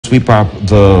whip up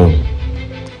the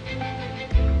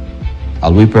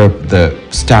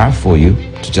Star for you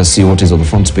to just see what is on the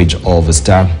front page of the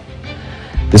Star.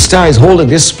 The Star is holding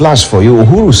this splash for you.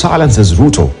 Uhuru silences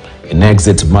Ruto in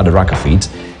exit Madaraka feat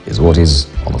is what is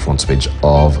on the front page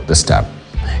of the Star.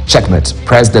 Checkmate.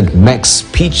 President makes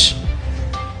speech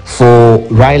for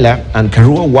Raila and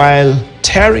Karua while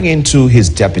tearing into his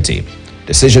deputy.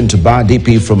 Decision to bar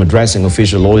DP from addressing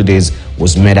official holidays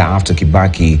was made after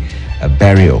Kibaki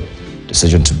burial.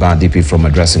 Decision to bar DP from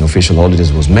addressing official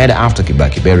holidays was made after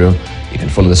Kibaki burial. You can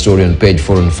follow the story on page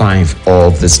 4 and 5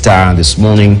 of the Star this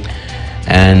morning.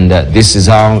 And this is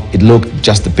how it looked,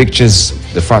 just the pictures,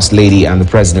 the First Lady and the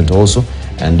President also,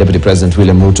 and Deputy President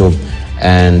William Ruto,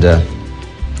 and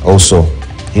also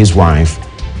his wife,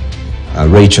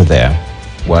 Rachel there,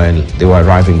 while they were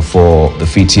arriving for the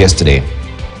feat yesterday.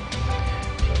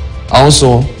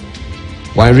 Also,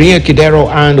 Wairia Kidero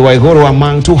and Waigoro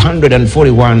among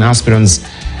 241 aspirants,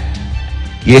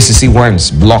 EACC ones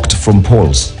blocked from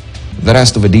polls. The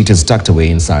rest of the details tucked away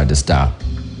inside the Star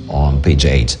on page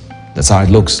 8. That's how it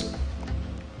looks.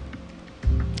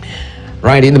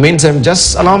 Right, in the meantime,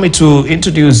 just allow me to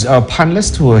introduce our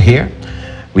panelists who are here.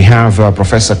 We have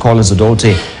Professor Collins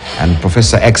Odote and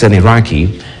Professor Exen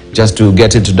Iraqi. Just to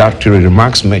get introductory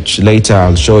remarks, much later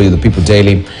I'll show you the People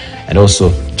Daily, and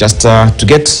also just to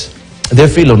get their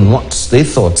feel on what they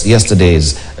thought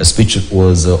yesterday's speech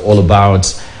was all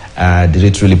about. Did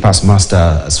it really pass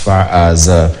muster as far as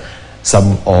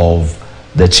some of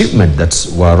the achievement that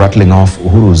were rattling off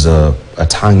Uhuru's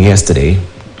tongue yesterday?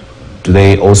 Do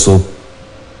they also,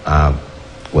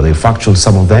 were they factual,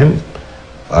 some of them?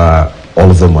 All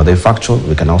of them, were they factual?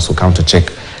 We can also counter check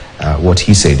what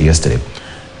he said yesterday.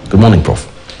 Good morning, Prof.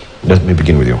 Let me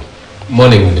begin with you.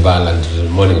 Morning, Dibal,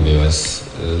 and morning, viewers.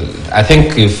 I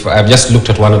think if I've just looked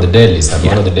at one of the dailies, and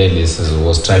one of the dailies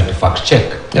was trying to fact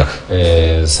check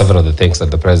several of the things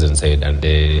that the president said, and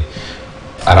they,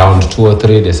 around 2 or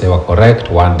 3 they say were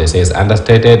correct. One they say is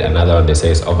understated, another one they say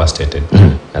is overstated.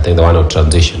 I think the one of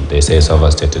transition they say is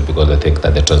overstated because I think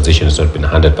that the transition has not been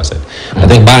 100%. I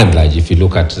think by and large, if you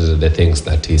look at the things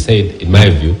that he said, in my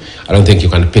view, I don't think you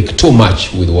can pick too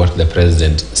much with what the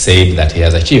president said that he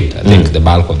has achieved. I think the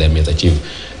bulk of them he has achieved.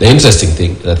 The interesting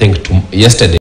thing, I think yesterday